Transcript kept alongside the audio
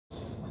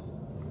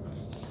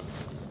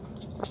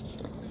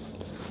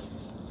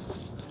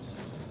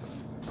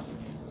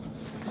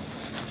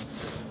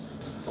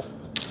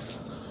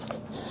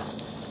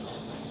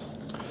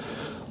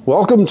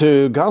Welcome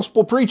to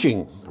Gospel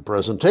Preaching, a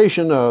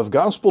presentation of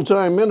Gospel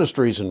Time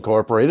Ministries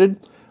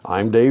Incorporated.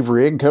 I'm Dave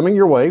Rigg, coming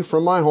your way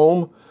from my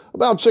home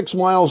about 6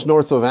 miles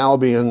north of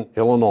Albion,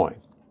 Illinois.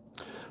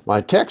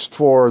 My text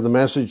for the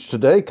message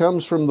today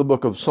comes from the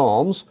book of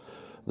Psalms,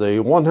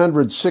 the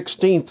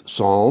 116th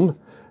Psalm,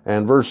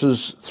 and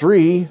verses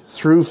 3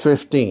 through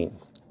 15.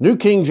 New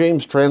King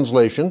James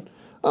translation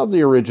of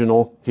the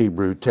original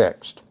Hebrew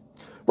text.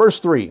 Verse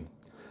 3,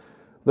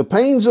 "The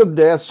pains of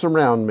death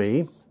surround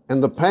me,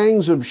 and the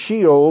pangs of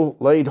Sheol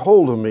laid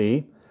hold of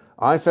me.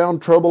 I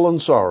found trouble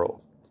and sorrow.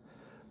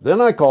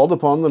 Then I called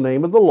upon the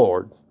name of the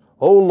Lord.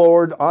 O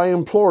Lord, I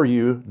implore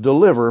you,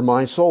 deliver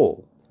my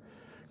soul.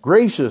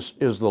 Gracious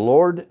is the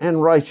Lord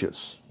and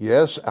righteous.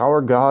 Yes, our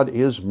God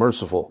is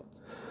merciful.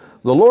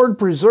 The Lord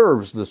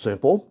preserves the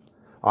simple.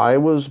 I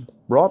was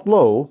brought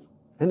low,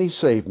 and he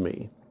saved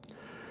me.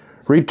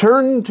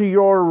 Return to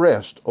your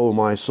rest, O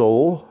my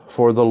soul,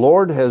 for the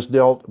Lord has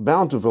dealt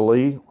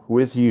bountifully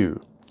with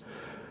you.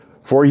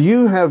 For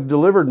you have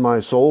delivered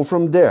my soul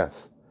from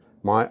death,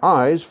 my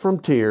eyes from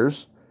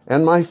tears,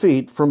 and my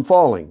feet from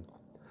falling.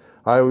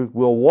 I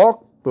will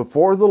walk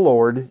before the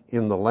Lord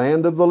in the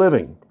land of the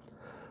living.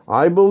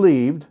 I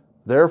believed,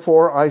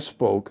 therefore I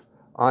spoke.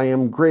 I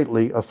am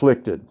greatly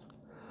afflicted.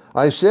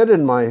 I said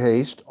in my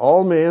haste,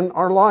 all men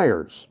are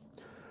liars.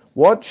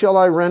 What shall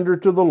I render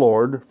to the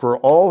Lord for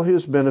all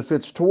his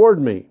benefits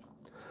toward me?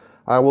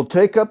 I will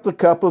take up the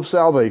cup of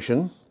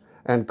salvation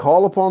and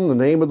call upon the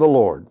name of the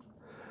Lord.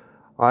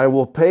 I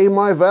will pay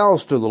my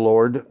vows to the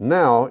Lord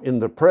now in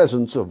the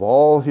presence of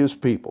all his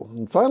people."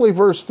 And finally,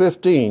 verse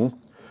 15,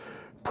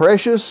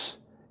 "Precious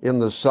in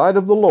the sight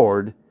of the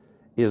Lord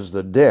is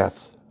the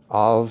death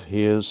of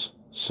his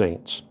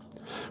saints."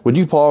 Would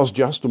you pause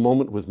just a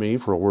moment with me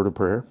for a word of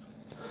prayer?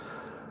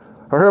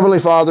 Our Heavenly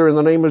Father, in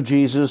the name of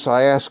Jesus,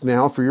 I ask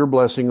now for your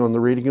blessing on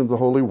the reading of the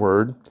Holy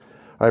Word.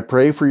 I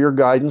pray for your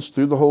guidance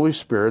through the Holy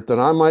Spirit that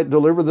I might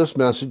deliver this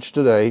message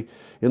today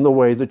in the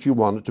way that you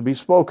want it to be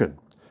spoken.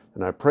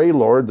 And I pray,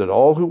 Lord, that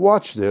all who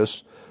watch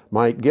this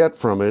might get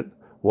from it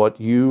what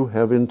you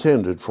have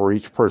intended for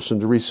each person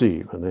to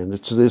receive. And then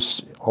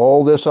it's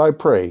all this I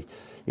pray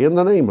in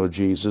the name of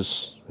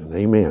Jesus, and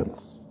amen.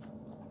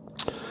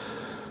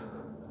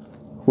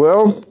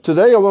 Well,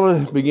 today I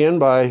want to begin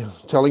by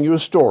telling you a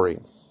story.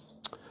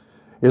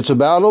 It's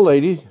about a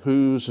lady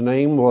whose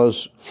name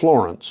was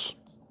Florence.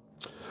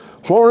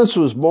 Florence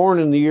was born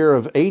in the year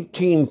of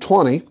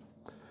 1820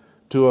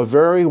 to a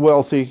very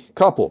wealthy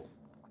couple.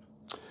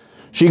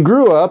 She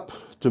grew up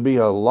to be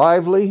a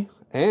lively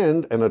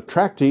and an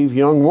attractive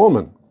young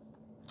woman.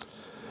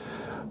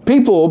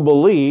 People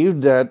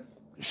believed that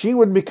she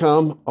would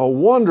become a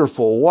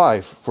wonderful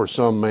wife for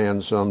some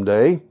man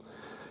someday.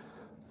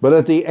 But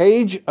at the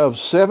age of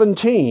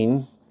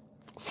 17,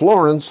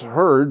 Florence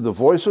heard the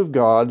voice of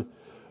God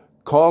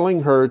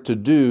calling her to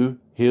do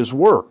his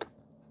work.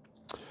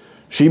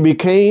 She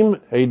became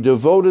a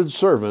devoted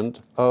servant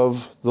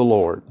of the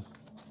Lord.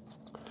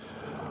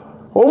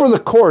 Over the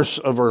course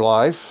of her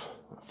life,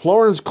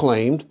 Florence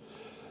claimed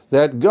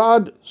that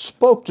God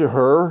spoke to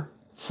her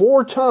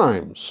 4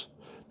 times,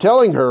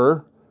 telling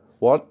her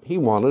what he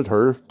wanted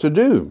her to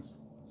do.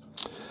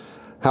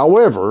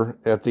 However,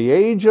 at the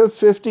age of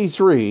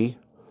 53,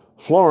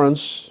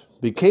 Florence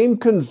became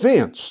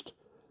convinced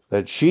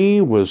that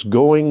she was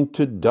going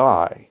to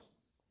die.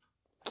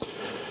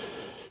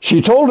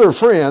 She told her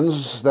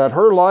friends that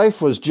her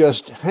life was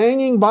just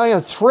hanging by a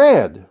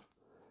thread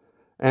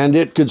and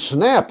it could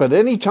snap at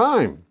any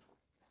time.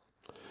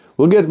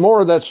 We'll get more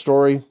of that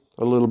story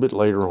a little bit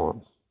later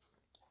on.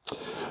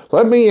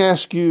 Let me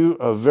ask you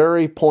a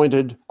very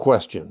pointed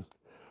question.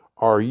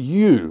 Are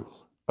you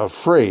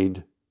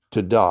afraid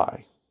to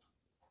die?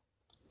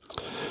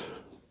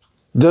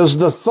 Does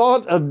the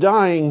thought of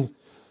dying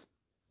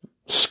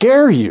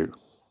scare you?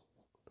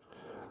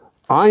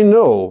 I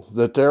know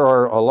that there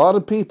are a lot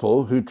of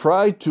people who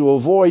try to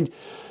avoid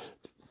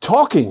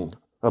talking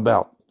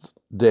about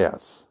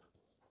death.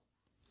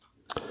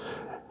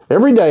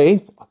 Every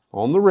day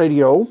on the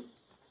radio,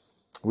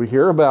 we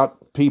hear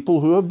about people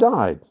who have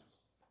died.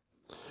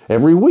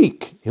 Every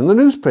week in the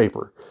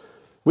newspaper,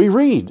 we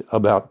read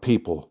about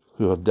people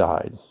who have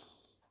died.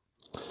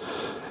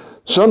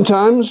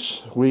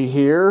 Sometimes we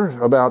hear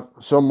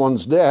about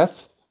someone's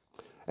death,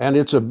 and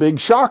it's a big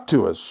shock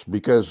to us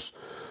because,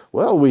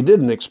 well, we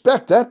didn't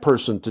expect that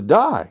person to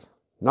die.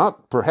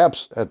 Not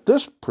perhaps at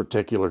this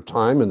particular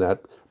time in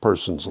that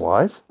person's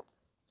life.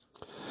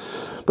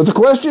 But the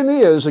question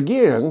is,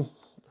 again,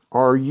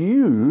 are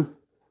you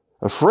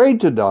afraid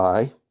to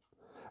die,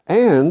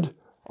 and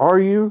are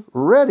you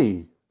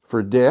ready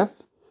for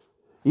death?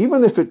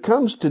 Even if it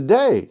comes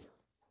today,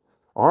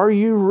 are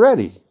you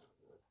ready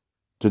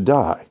to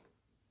die?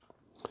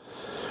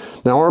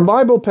 Now, our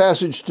Bible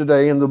passage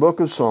today in the book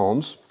of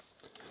Psalms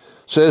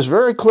says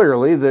very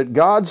clearly that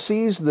God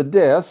sees the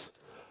death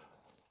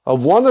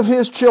of one of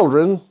his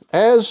children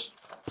as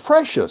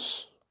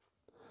precious.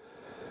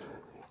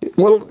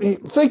 Well,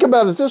 think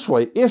about it this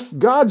way. If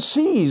God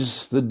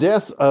sees the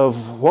death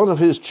of one of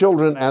his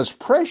children as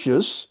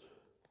precious,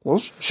 well,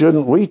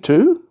 shouldn't we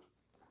too?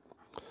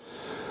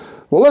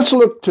 Well, let's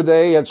look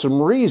today at some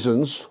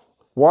reasons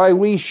why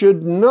we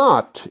should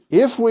not,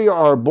 if we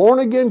are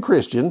born-again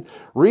Christian,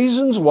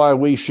 reasons why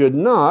we should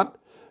not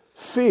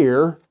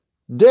fear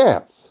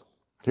death.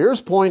 Here's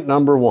point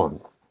number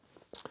one.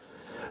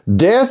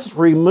 Death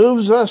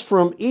removes us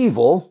from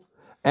evil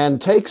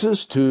and takes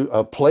us to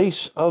a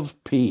place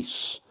of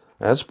peace.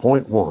 That's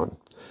point one.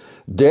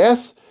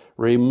 Death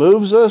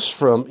removes us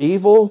from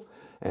evil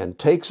and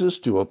takes us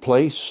to a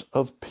place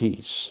of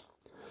peace.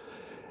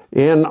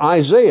 In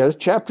Isaiah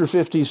chapter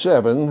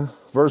 57,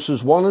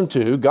 verses 1 and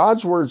 2,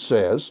 God's word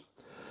says,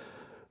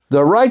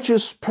 "The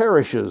righteous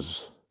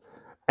perishes,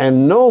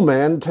 and no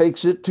man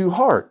takes it to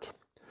heart.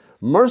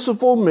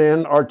 Merciful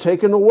men are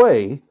taken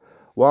away,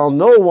 while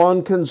no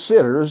one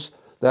considers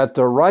that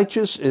the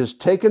righteous is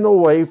taken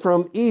away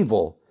from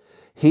evil.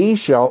 He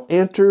shall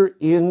enter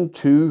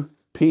into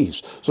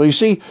peace." So you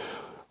see,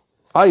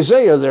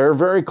 Isaiah there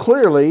very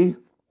clearly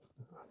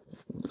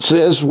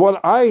says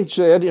what I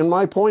said in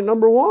my point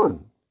number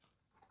one.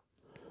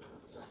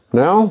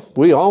 Now,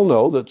 we all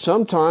know that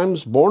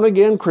sometimes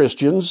born-again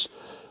Christians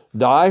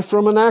die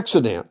from an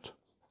accident.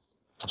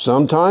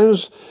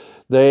 Sometimes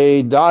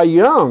they die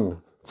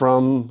young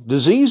from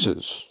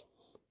diseases.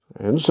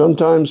 And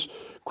sometimes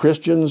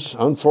Christians,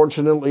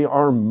 unfortunately,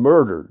 are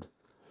murdered.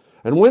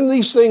 And when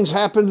these things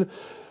happen,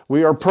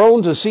 we are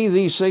prone to see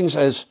these things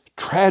as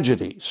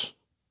tragedies.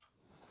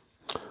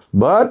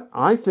 But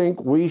I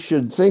think we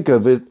should think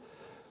of it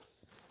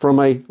from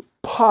a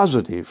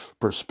positive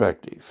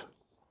perspective.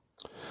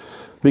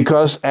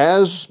 Because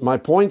as my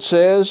point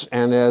says,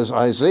 and as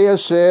Isaiah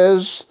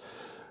says,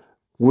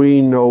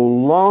 we no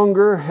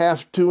longer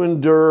have to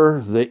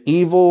endure the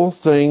evil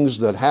things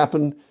that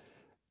happen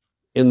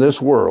in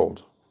this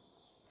world.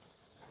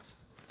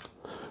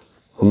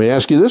 Let me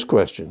ask you this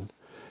question.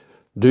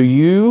 Do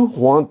you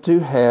want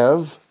to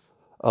have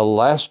a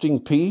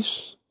lasting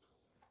peace?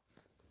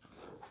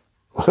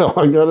 Well,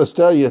 I got to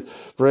tell you,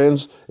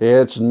 friends,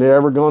 it's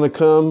never going to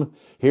come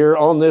here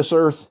on this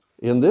earth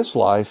in this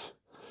life.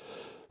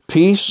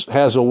 Peace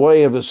has a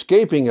way of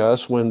escaping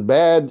us when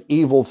bad,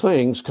 evil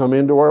things come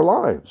into our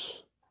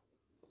lives.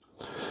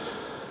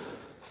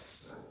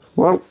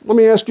 Well, let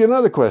me ask you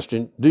another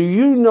question. Do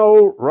you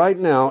know right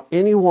now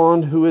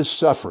anyone who is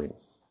suffering?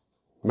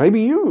 Maybe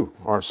you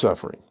are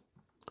suffering.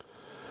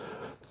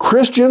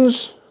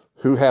 Christians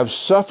who have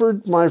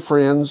suffered, my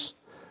friends,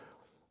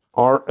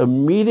 are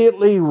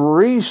immediately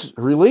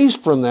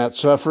released from that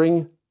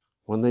suffering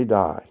when they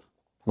die.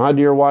 My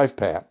dear wife,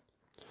 Pat,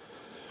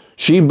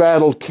 she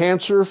battled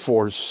cancer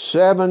for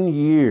 7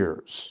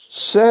 years.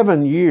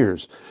 7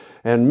 years.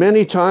 And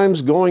many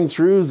times going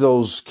through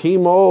those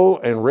chemo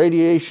and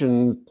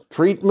radiation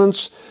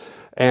treatments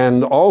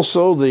and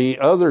also the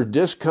other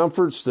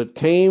discomforts that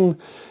came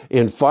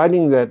in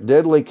fighting that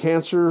deadly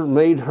cancer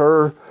made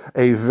her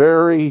a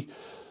very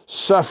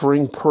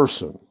suffering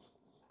person.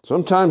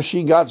 Sometimes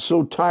she got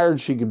so tired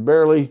she could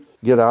barely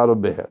get out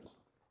of bed.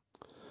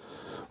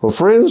 Well,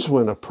 friends,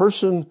 when a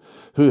person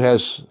who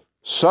has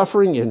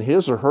suffering in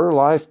his or her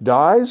life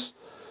dies,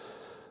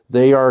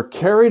 they are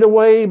carried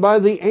away by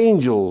the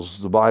angels,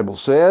 the Bible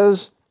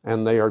says,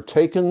 and they are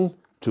taken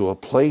to a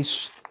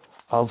place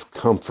of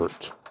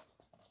comfort.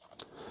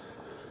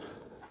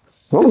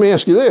 Well, let me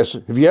ask you this.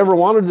 Have you ever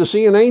wanted to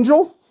see an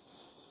angel?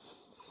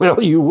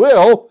 Well, you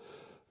will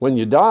when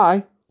you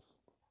die.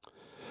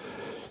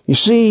 You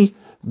see,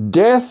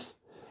 death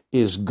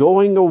is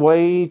going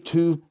away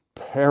to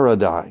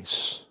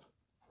paradise.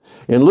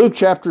 In Luke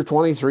chapter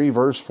 23,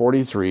 verse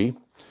 43,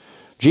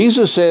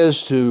 Jesus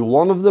says to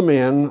one of the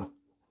men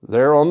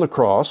there on the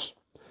cross,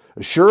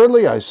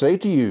 "Assuredly, I say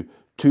to you,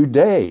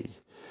 today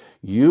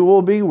you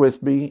will be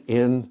with me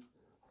in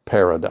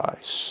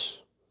paradise."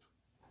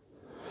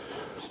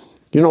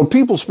 You know,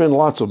 people spend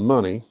lots of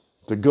money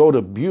to go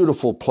to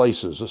beautiful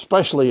places,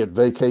 especially at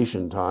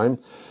vacation time.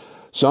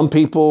 Some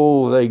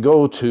people, they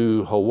go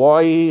to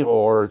Hawaii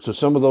or to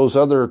some of those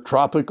other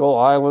tropical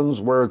islands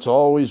where it's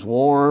always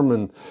warm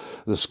and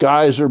the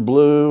skies are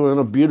blue and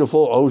a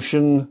beautiful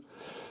ocean.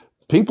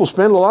 People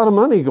spend a lot of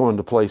money going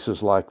to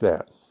places like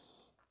that.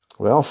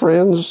 Well,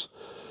 friends,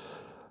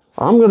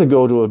 I'm going to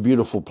go to a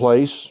beautiful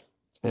place,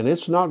 and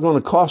it's not going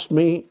to cost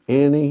me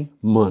any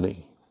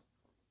money.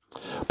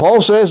 Paul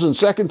says in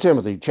 2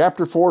 Timothy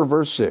chapter 4,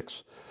 verse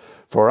 6,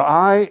 "For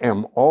I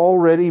am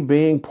already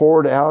being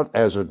poured out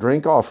as a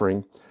drink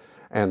offering,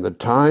 and the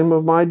time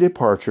of my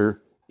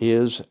departure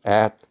is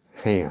at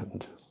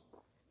hand."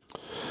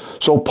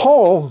 So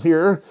Paul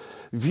here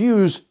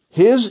views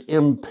his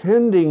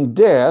impending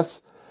death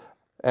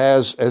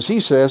as he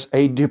says,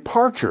 a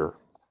departure.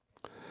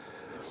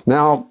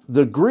 Now,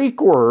 the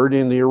Greek word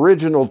in the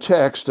original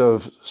text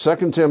of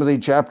 2 Timothy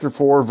chapter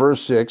 4,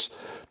 verse 6,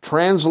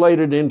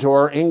 translated into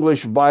our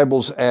English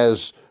Bibles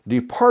as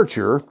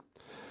departure,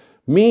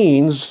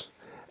 means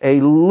a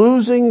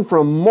loosing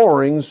from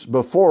moorings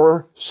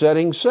before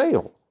setting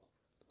sail.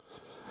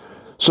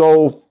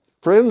 So,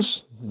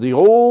 friends, the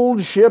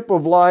old ship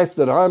of life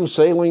that I'm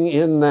sailing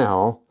in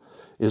now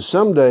is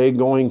someday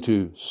going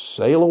to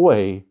sail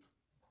away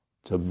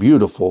to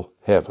beautiful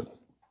heaven.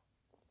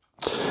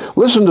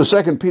 Listen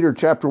to 2 Peter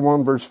chapter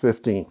 1, verse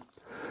 15.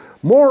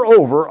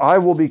 Moreover, I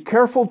will be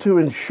careful to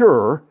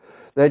ensure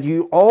that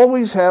you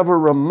always have a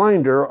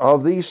reminder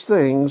of these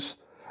things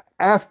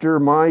after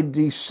my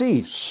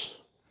decease.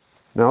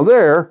 Now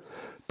there,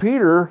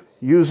 Peter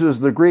uses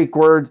the Greek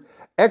word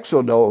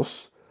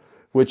exodos,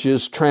 which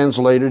is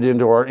translated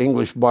into our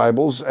English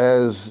Bibles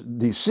as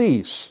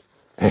decease.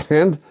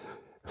 And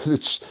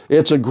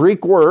it's a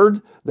Greek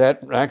word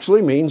that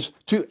actually means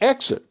to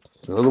exit.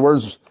 In other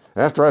words,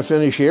 after I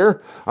finish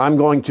here, I'm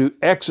going to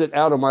exit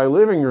out of my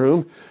living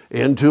room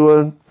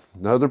into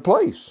another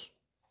place.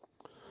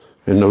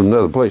 In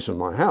another place in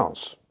my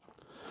house.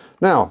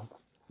 Now,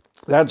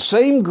 that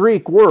same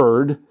Greek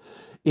word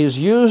is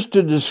used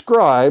to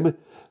describe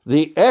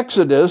the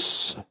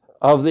exodus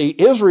of the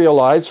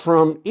Israelites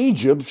from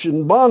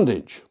Egyptian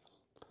bondage.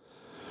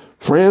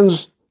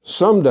 Friends,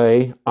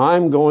 someday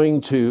I'm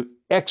going to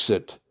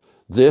exit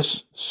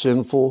this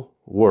sinful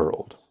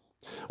world.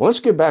 Well, let's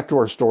get back to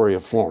our story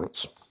of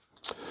Florence.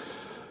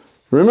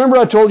 Remember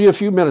I told you a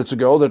few minutes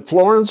ago that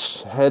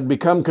Florence had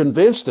become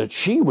convinced that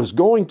she was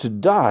going to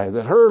die,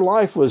 that her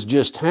life was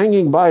just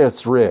hanging by a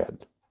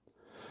thread.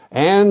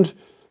 And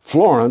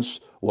Florence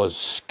was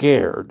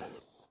scared.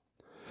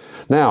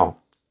 Now,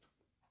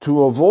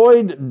 to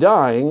avoid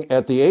dying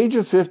at the age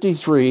of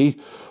 53,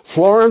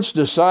 Florence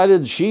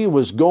decided she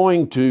was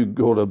going to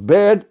go to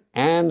bed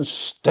and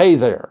stay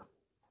there.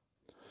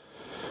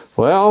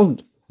 Well,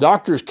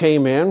 doctors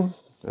came in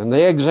and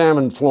they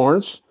examined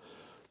Florence,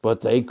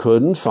 but they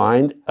couldn't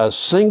find a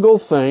single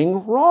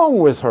thing wrong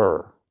with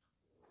her.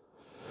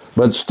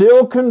 But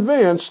still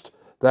convinced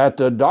that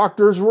the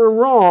doctors were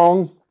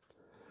wrong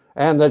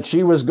and that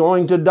she was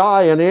going to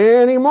die in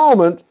any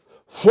moment,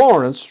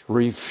 Florence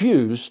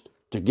refused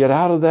to get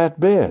out of that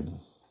bed.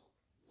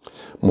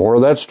 More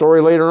of that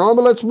story later on,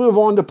 but let's move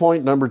on to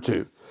point number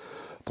 2.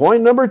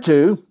 Point number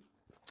 2,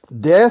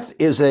 death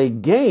is a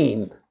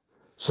gain,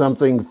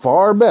 something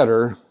far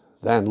better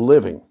than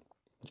living.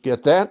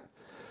 Get that?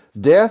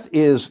 Death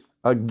is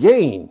a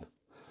gain,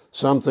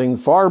 something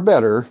far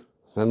better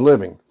than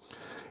living.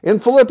 In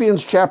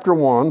Philippians chapter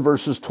 1,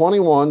 verses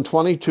 21,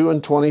 22,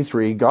 and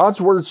 23,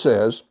 God's word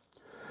says,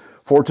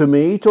 "For to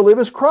me to live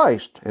is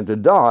Christ, and to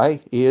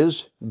die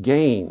is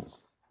gain.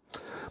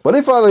 But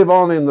if I live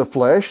on in the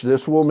flesh,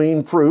 this will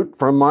mean fruit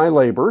from my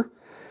labor.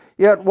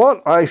 Yet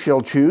what I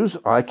shall choose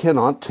I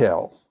cannot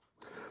tell.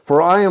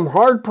 For I am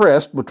hard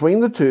pressed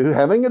between the two,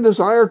 having a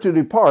desire to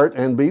depart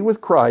and be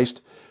with Christ,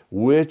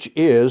 which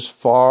is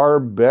far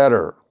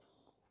better."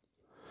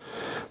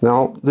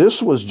 Now, this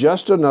was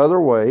just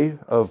another way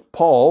of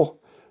Paul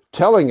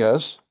telling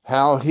us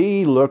how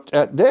he looked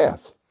at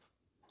death.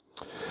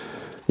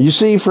 You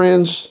see,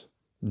 friends,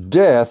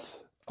 death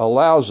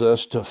allows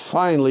us to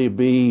finally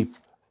be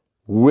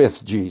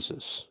with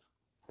Jesus.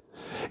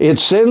 It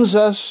sends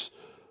us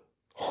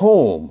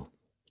home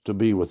to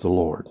be with the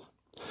Lord.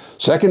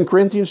 2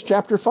 Corinthians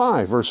chapter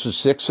 5, verses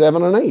 6,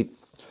 7, and 8.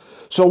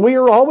 "So we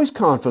are always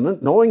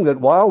confident, knowing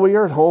that while we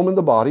are at home in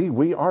the body,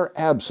 we are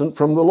absent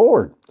from the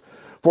Lord.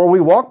 For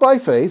we walk by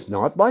faith,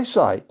 not by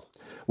sight.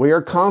 We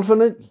are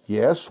confident,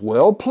 yes,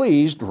 well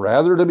pleased,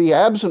 rather to be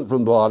absent from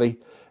the body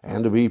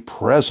and to be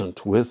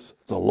present with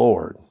the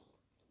Lord."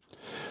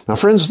 Now,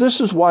 friends, this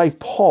is why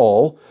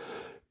Paul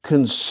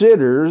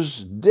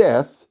considers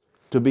death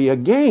to be a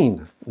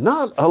gain,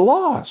 not a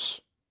loss.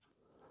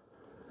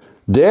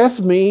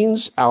 Death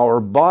means our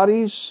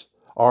bodies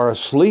are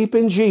asleep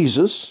in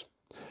Jesus,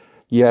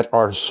 yet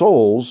our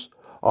souls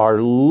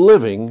are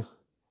living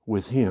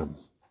with Him.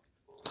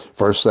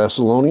 1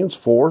 Thessalonians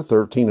 4,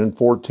 13 and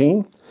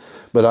 14.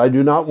 "But I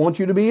do not want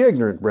you to be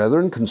ignorant,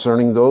 brethren,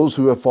 concerning those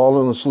who have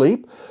fallen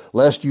asleep,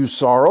 lest you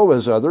sorrow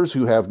as others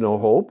who have no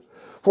hope.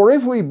 For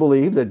if we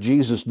believe that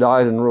Jesus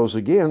died and rose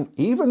again,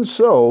 even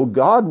so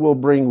God will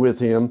bring with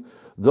Him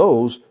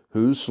those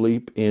who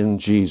sleep in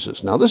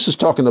Jesus." Now, this is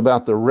talking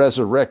about the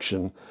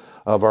resurrection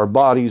of our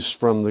bodies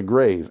from the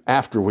grave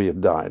after we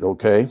have died,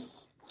 okay?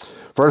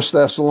 1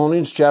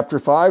 Thessalonians chapter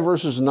 5,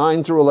 verses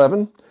 9 through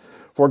 11.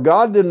 "For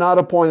God did not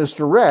appoint us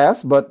to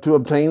wrath, but to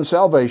obtain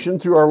salvation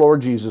through our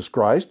Lord Jesus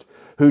Christ,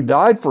 who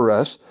died for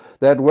us,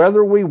 that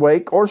whether we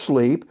wake or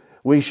sleep,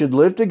 we should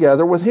live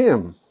together with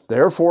Him.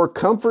 Therefore,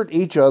 comfort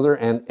each other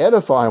and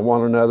edify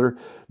one another,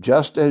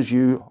 just as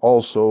you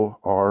also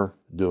are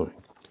doing."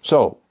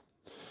 So,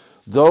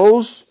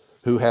 those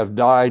who have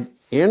died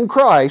in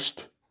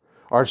Christ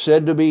are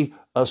said to be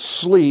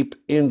asleep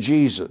in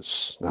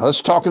Jesus. Now,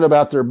 that's talking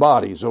about their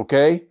bodies,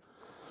 okay?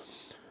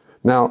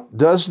 Now,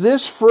 does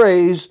this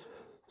phrase,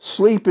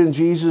 sleep in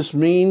Jesus,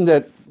 mean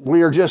that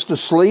we are just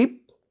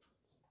asleep,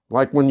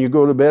 like when you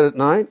go to bed at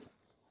night?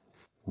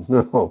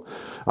 No.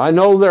 I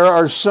know there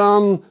are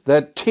some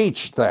that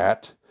teach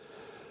that,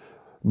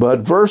 but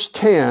verse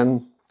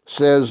 10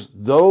 says,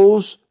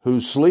 "Those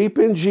who sleep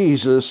in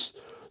Jesus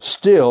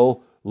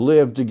still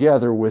live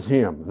together with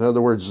Him." In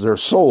other words, their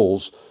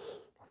souls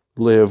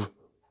live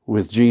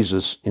with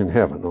Jesus in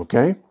heaven,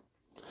 okay?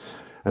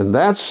 And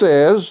that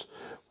says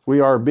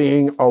we are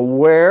being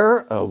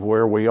aware of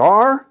where we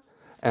are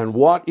and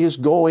what is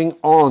going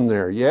on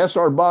there. Yes,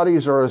 our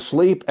bodies are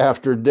asleep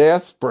after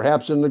death,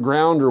 perhaps in the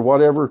ground or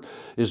whatever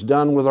is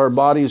done with our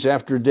bodies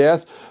after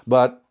death,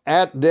 but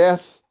at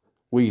death,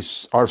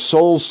 our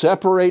souls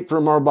separate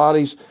from our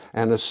bodies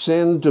and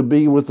ascend to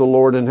be with the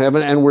Lord in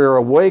heaven, and we're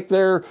awake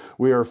there.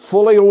 We are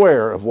fully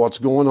aware of what's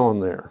going on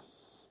there.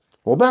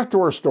 Well, back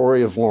to our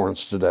story of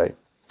Florence today.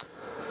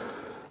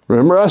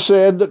 Remember, I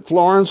said that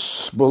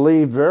Florence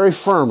believed very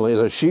firmly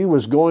that she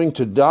was going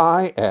to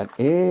die at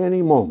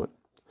any moment.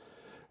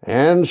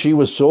 And she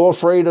was so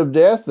afraid of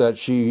death that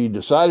she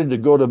decided to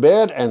go to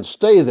bed and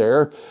stay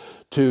there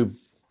to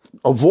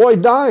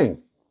avoid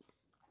dying.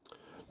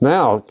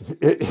 Now,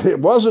 it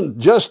wasn't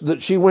just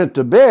that she went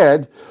to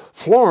bed.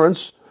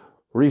 Florence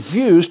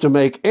refused to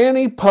make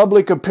any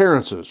public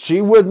appearances. She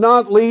would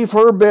not leave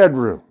her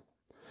bedroom.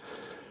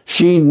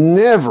 She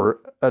never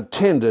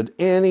attended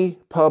any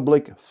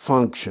public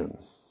function.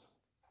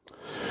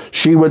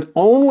 She would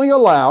only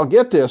allow,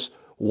 get this,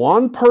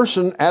 one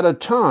person at a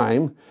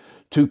time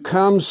to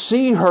come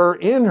see her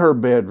in her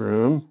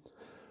bedroom,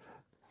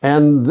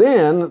 and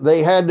then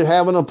they had to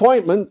have an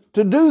appointment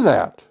to do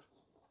that.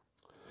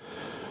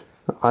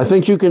 I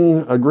think you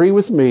can agree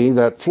with me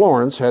that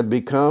Florence had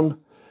become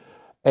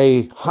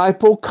a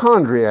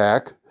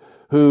hypochondriac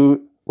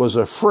who was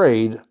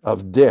afraid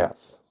of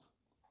death.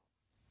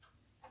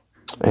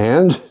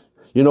 And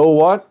you know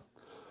what?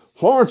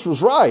 Florence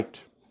was right.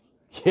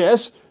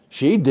 Yes,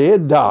 she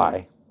did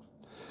die.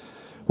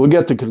 We'll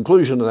get the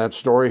conclusion of that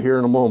story here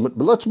in a moment,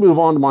 but let's move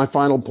on to my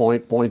final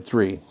point, point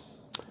 3.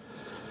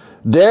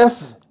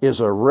 Death is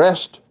a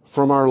rest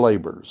from our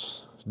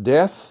labors.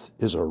 Death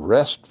is a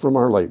rest from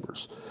our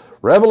labors.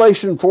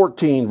 Revelation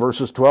 14,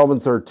 verses 12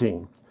 and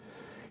 13.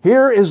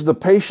 Here is the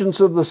patience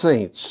of the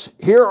saints.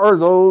 Here are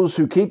those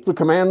who keep the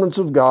commandments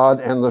of God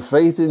and the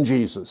faith in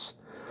Jesus.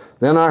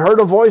 Then I heard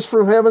a voice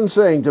from heaven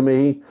saying to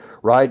me,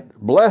 Write,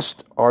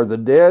 blessed are the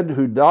dead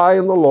who die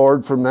in the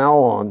Lord from now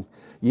on.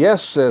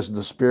 Yes, says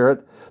the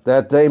Spirit,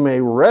 that they may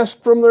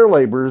rest from their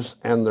labors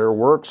and their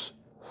works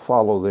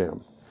follow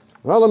them.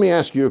 Well, let me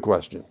ask you a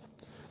question.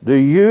 Do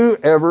you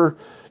ever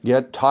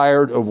get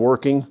tired of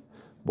working?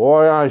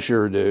 Boy, I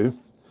sure do.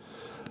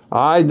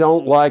 I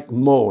don't like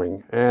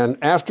mowing, and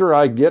after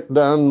I get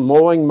done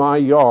mowing my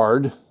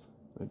yard,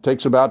 it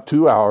takes about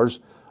 2 hours,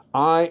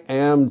 I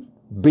am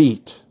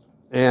beat.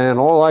 And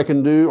all I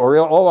can do, or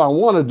all I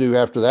want to do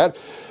after that,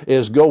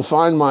 is go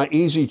find my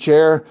easy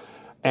chair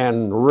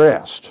and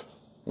rest.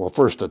 Well,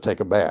 first I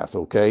take a bath,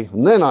 okay?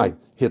 And then I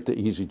hit the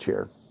easy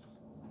chair.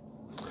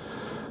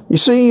 You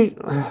see,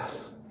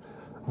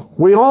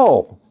 we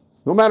all,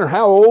 no matter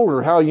how old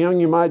or how young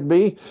you might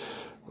be,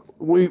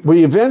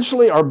 we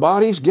eventually, our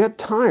bodies get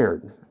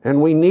tired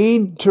and we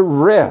need to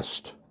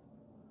rest.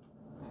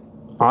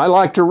 I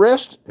like to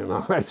rest, and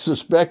I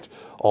suspect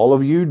all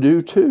of you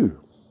do too.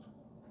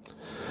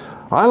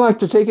 I like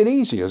to take it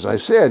easy, as I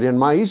said, in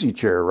my easy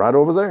chair right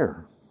over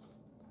there.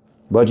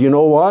 But you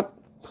know what?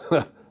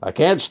 I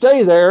can't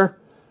stay there.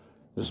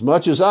 As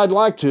much as I'd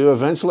like to,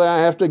 eventually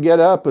I have to get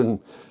up and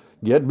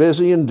get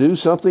busy and do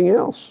something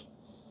else.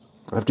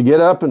 I have to get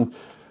up and,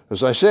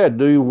 as I said,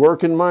 do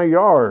work in my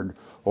yard,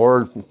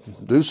 or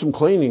do some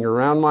cleaning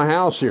around my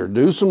house here,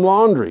 do some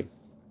laundry.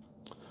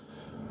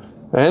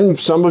 And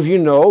some of you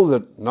know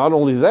that not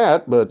only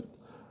that, but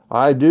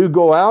I do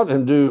go out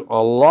and do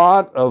a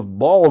lot of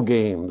ball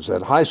games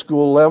at high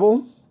school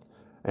level,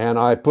 and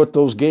I put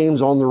those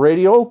games on the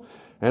radio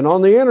and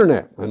on the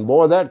internet, and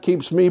boy, that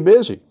keeps me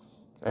busy.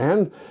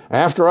 And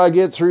after I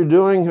get through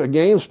doing a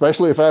game,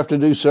 especially if I have to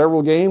do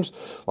several games,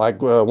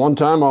 like one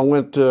time I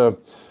went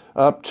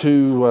up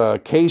to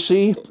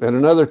Casey and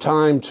another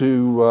time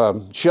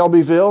to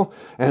Shelbyville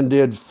and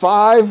did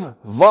 5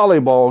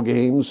 volleyball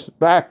games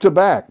back to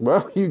back.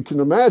 Well, you can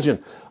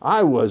imagine,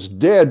 I was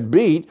dead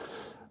beat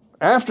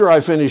after I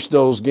finished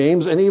those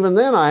games, and even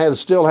then I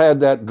still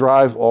had that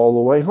drive all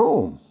the way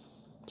home.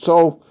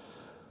 So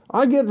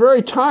I get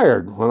very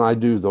tired when I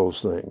do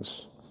those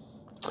things.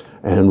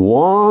 And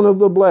one of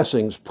the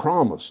blessings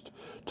promised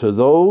to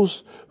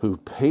those who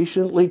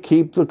patiently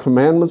keep the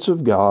commandments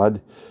of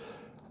God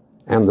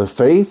and the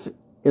faith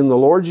in the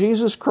Lord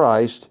Jesus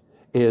Christ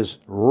is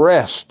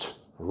rest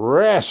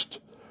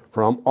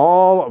from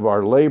all of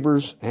our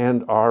labors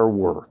and our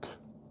work.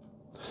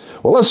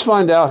 Well, let's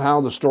find out how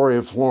the story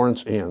of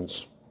Florence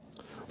ends.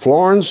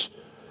 Florence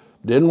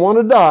didn't want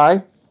to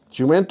die.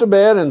 She went to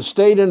bed and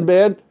stayed in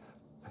bed.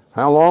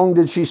 How long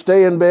did she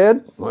stay in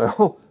bed?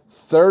 Well,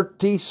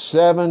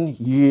 37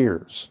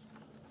 years.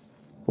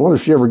 I wonder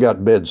if she ever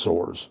got bed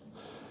sores.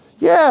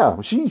 Yeah,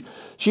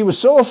 she was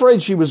so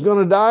afraid she was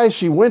going to die,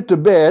 she went to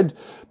bed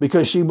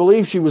because she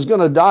believed she was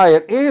going to die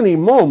at any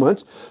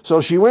moment.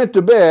 So she went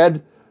to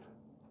bed,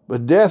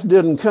 but death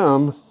didn't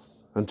come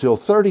until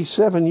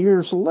 37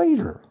 years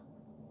later.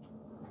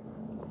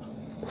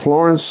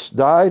 Florence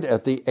died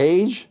at the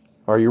age,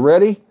 are you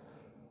ready,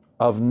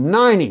 of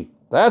 90.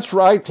 That's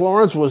right,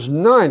 Florence was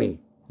 90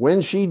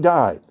 when she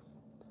died.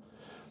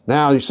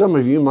 Now, some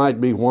of you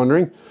might be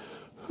wondering,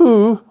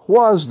 who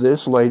was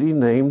this lady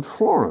named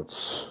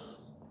Florence?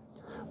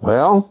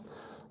 Well,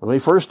 Let me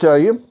first tell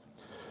you,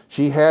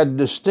 she had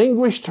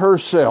distinguished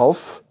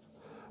herself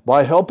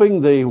by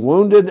helping the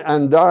wounded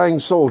and dying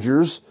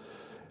soldiers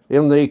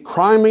in the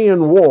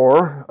Crimean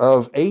War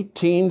of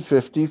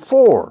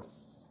 1854.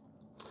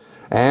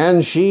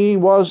 And she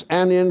was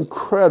an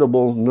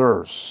incredible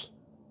nurse.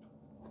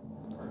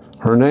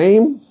 Her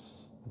name,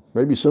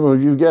 maybe some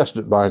of you guessed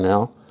it by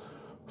now,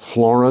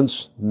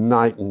 Florence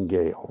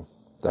Nightingale.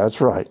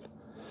 That's right.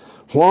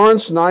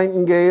 Florence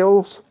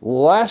Nightingale's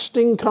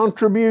lasting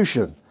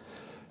contribution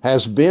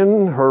has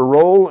been her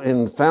role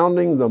in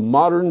founding the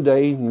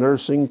modern-day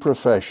nursing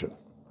profession.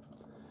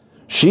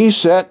 She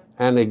set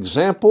an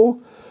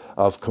example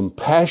of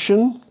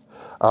compassion,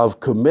 of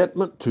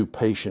commitment to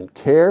patient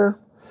care,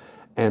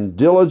 and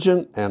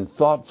diligent and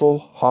thoughtful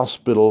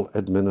hospital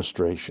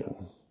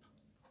administration.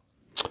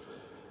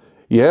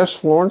 Yes,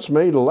 Florence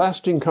made a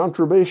lasting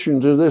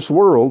contribution to this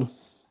world.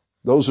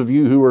 Those of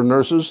you who are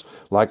nurses,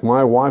 like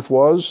my wife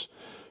was,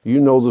 you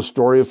know the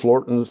story of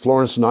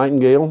Florence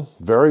Nightingale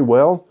very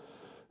well.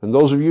 And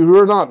those of you who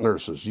are not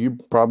nurses, you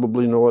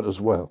probably know it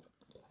as well.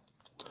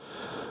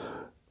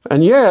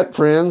 And yet,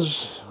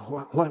 friends,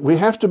 we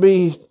have to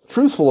be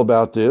truthful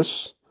about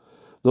this.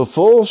 The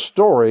full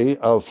story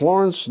of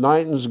Florence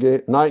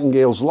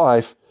Nightingale's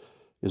life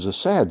is a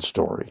sad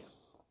story.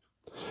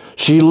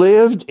 She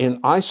lived in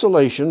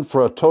isolation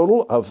for a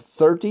total of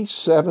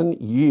 37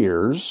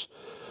 years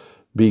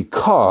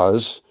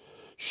because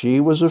she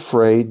was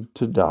afraid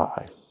to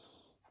die.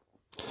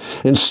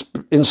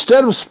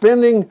 Instead of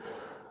spending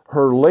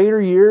her later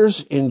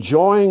years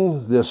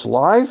enjoying this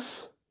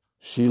life,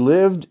 she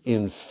lived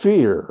in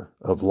fear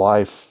of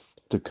life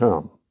to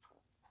come.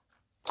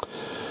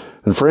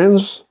 And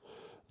friends,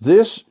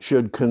 this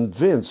should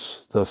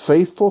convince the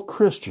faithful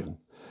Christian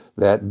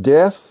that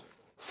death,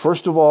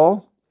 first of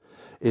all,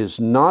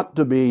 is not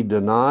to be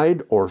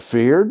denied or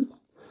feared.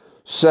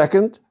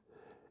 Second,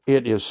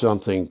 it is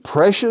something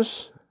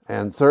precious.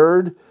 And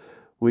third,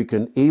 we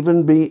can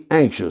even be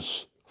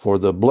anxious for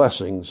the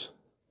blessings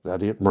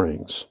that it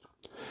brings.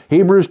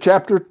 Hebrews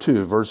chapter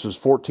 2, verses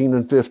 14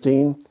 and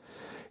 15.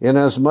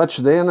 Inasmuch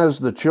then as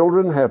the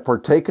children have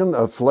partaken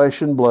of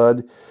flesh and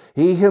blood,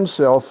 he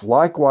himself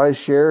likewise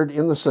shared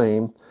in the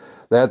same,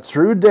 that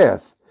through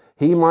death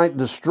he might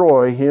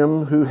destroy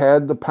him who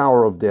had the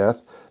power of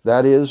death,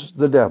 that is,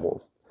 the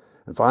devil.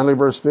 And finally,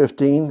 verse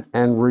 15,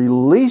 and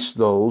release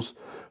those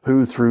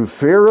who through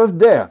fear of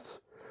death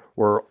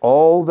were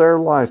all their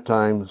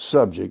lifetime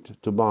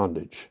subject to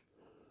bondage.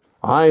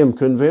 I am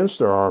convinced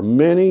there are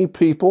many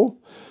people,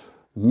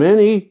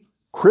 many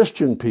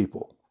Christian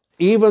people,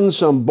 even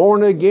some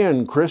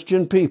born-again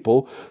Christian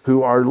people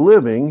who are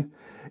living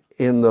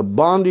in the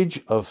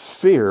bondage of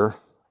fear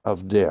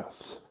of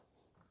death.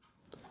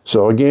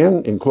 So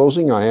again, in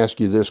closing, I ask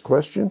you this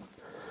question.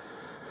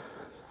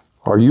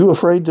 Are you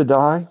afraid to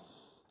die?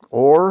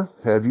 Or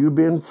have you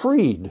been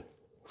freed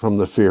from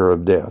the fear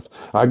of death?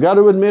 I've got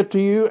to admit to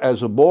you,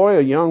 as a boy,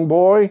 a young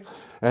boy,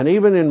 and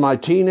even in my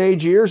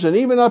teenage years, and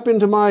even up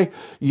into my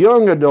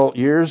young adult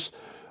years,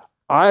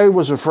 I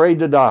was afraid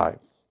to die.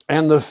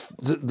 And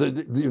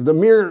the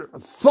mere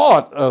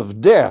thought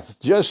of death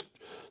just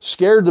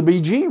scared the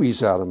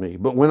bejeebies out of me.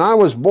 But when I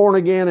was born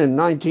again in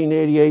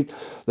 1988,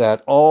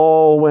 that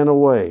all went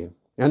away.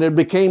 And it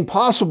became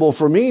possible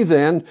for me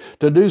then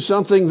to do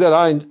something that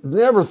I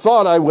never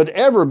thought I would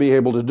ever be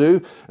able to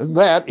do, and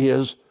that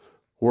is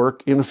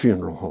work in a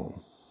funeral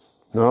home.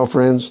 Now,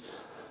 friends,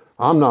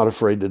 I'm not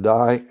afraid to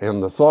die,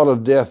 and the thought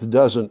of death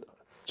doesn't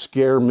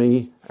scare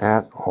me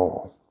at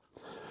all.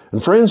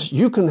 And friends,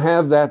 you can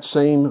have that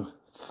same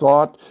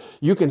thought,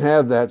 you can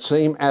have that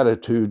same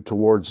attitude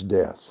towards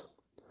death.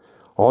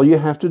 All you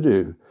have to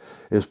do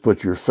is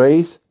put your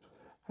faith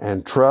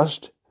and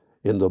trust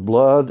in the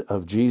blood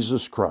of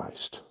Jesus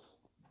Christ.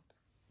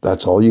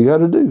 That's all you got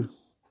to do.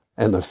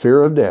 And the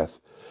fear of death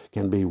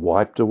can be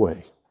wiped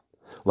away.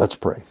 Let's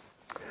pray.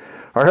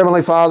 Our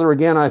Heavenly Father,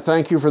 again, I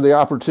thank you for the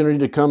opportunity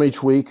to come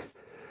each week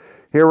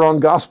here on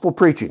Gospel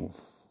Preaching,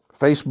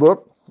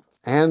 Facebook,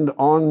 and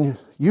on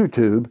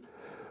YouTube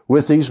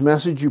with these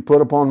messages you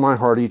put upon my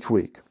heart each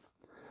week.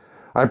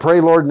 I pray,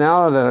 Lord,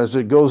 now that as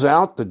it goes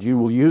out, that you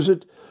will use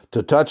it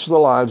to touch the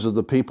lives of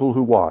the people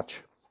who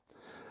watch.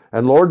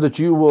 And Lord, that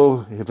you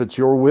will, if it's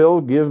your will,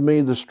 give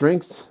me the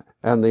strength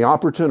and the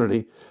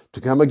opportunity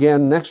to come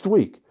again next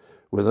week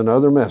with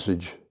another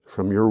message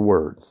from your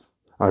word.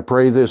 I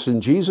pray this in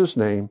Jesus'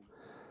 name,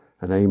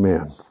 and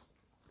amen.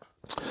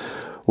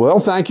 Well,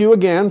 thank you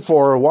again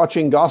for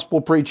watching Gospel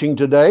Preaching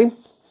today.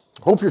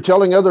 Hope you're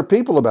telling other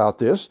people about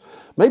this.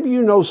 Maybe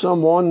you know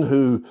someone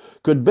who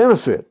could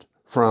benefit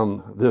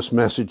from this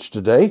message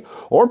today,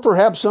 or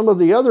perhaps some of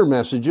the other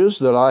messages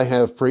that I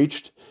have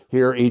preached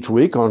here each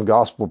week on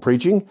Gospel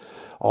Preaching.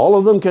 All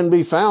of them can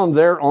be found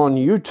there on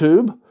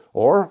YouTube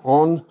or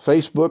on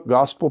Facebook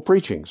Gospel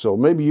Preaching. So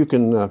maybe you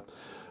can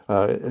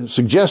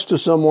suggest to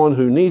someone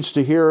who needs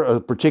to hear a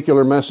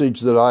particular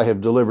message that I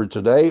have delivered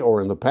today or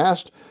in the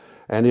past,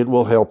 and it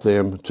will help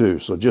them too.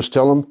 So just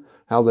tell them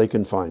how they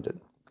can find it.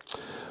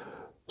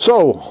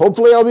 So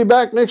hopefully I'll be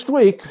back next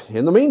week.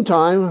 In the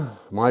meantime,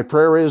 My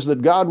prayer is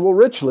that God will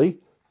richly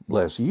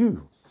bless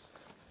you.